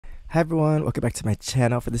Hi everyone, welcome back to my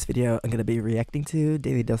channel. For this video, I'm going to be reacting to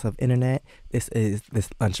Daily Dose of Internet. This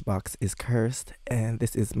Lunchbox is cursed, and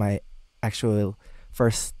this is my actual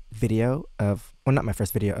first video of, well, not my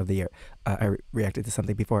first video of the year. I reacted to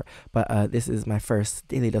something before, but this is my first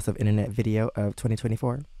Daily Dose of Internet video of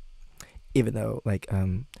 2024. Even though,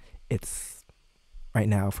 it's, right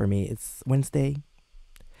now for me, it's Wednesday,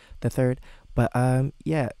 the 3rd. But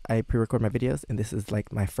yeah, I pre-record my videos, and this is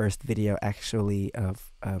like my first video actually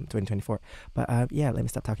of 2024. But yeah, let me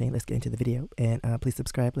stop talking. Let's get into the video, and please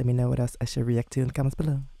subscribe. Let me know what else I should react to in the comments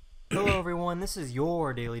below. Hello everyone, this is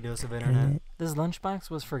your Daily Dose of Internet. This lunchbox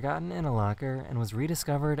was forgotten in a locker and was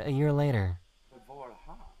rediscovered a year later.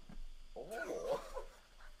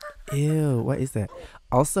 Ew, what is that?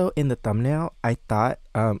 Also, in the thumbnail, I thought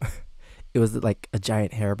it was like a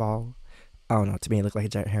giant hairball. I don't know, to me it looked like a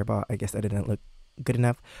giant hairball. I guess that didn't look good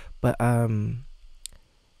enough. But yeah,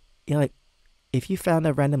 like, if you found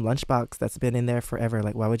a random lunchbox that's been in there forever,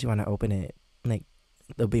 like, why would you want to open it? Like,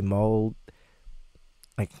 there'll be mold,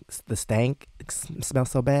 like the stank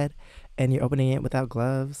smells so bad, and you're opening it without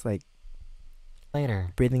gloves, like Later.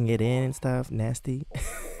 breathing it in and stuff, nasty.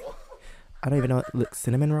 I don't even know. Look,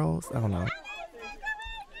 cinnamon rolls? I don't know.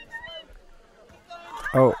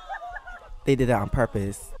 Oh, they did that on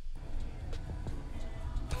purpose.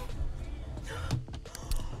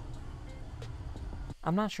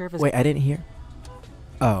 I'm not sure if his Wait, I didn't hear.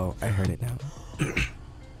 Oh, I heard it now.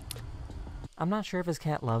 I'm not sure if his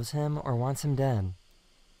cat loves him or wants him dead.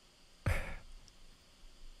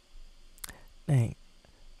 Dang.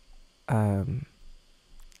 I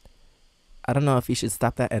don't know if you should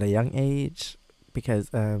stop that at a young age, because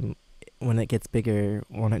when it gets bigger,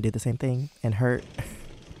 won't it do the same thing and hurt?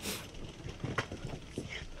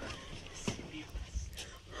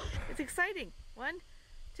 It's exciting. 1,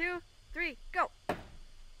 2, 3, go.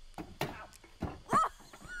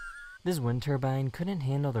 This wind turbine couldn't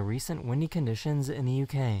handle the recent windy conditions in the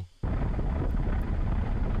UK.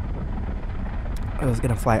 It was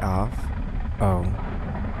gonna fly off. Oh.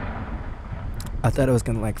 I thought it was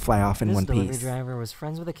gonna like fly off in This one delivery piece. driver was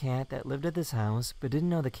friends with a cat that lived at this house, but didn't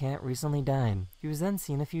know the cat recently died. He was then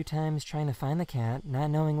seen a few times trying to find the cat, not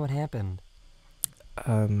knowing what happened.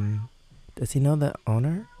 Does he know the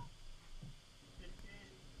owner?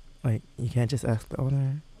 Like, you can't just ask the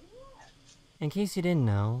owner? In case you didn't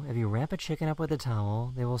know, if you wrap a chicken up with a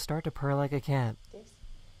towel, they will start to purr like a cat. This,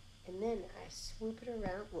 and then I swoop it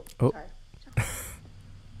around. Whoa, Oh. sorry.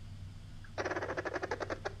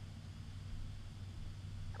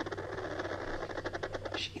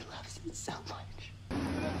 She loves it so much.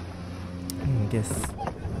 I guess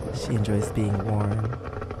she enjoys being warm.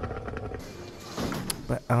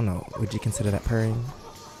 But I don't know, would you consider that purring?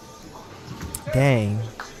 Dang.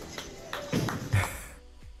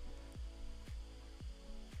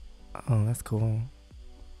 Oh, that's cool.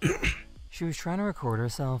 She was trying to record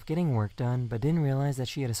herself getting work done, but didn't realize that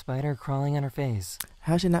she had a spider crawling on her face.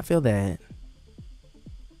 How should she not feel that?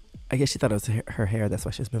 I guess she thought it was her hair, that's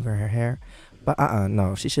why she was moving her hair. But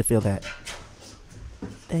no, she should feel that.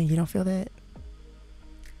 Dang, you don't feel that?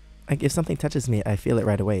 Like, if something touches me, I feel it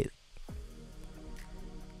right away.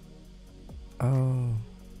 Oh.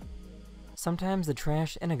 Sometimes the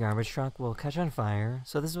trash in a garbage truck will catch on fire,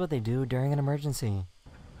 so this is what they do during an emergency.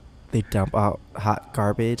 They dump out hot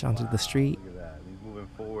garbage onto the street. Look at that. He's moving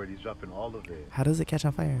forward. He's dropping all of it. How does it catch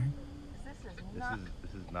on fire?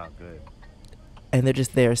 This is not good. And they're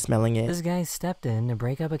just there smelling it. This guy stepped in to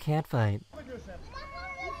break up a cat fight.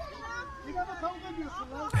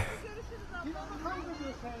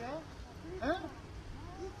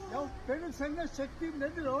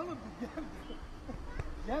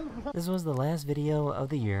 This was the last video of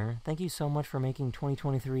the year. Thank you so much for making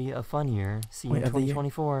 2023 a fun year. See you in Of the year?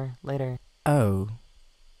 2024. Later. Oh.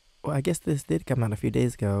 Well, I guess this did come out a few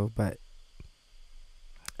days ago, but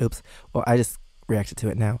oops. Well, I just reacted to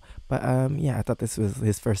it now. But yeah, I thought this was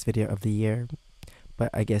his first video of the year.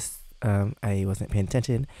 But I guess I wasn't paying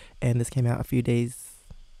attention, and this came out a few days,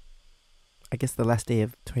 I guess the last day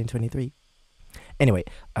of 2023. Anyway,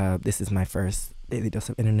 this is my first Daily Dose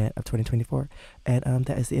of Internet of 2024, and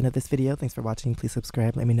that is the end of this video. Thanks for watching. Please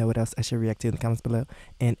subscribe. Let me know what else I should react to in the comments below.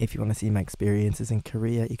 And if you want to see my experiences in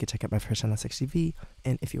Korea, you can check out my first channel, SEKSHI.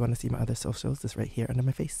 And if you want to see my other socials, it's right here under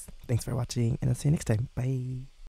my face. Thanks for watching, and I'll see you next time. Bye.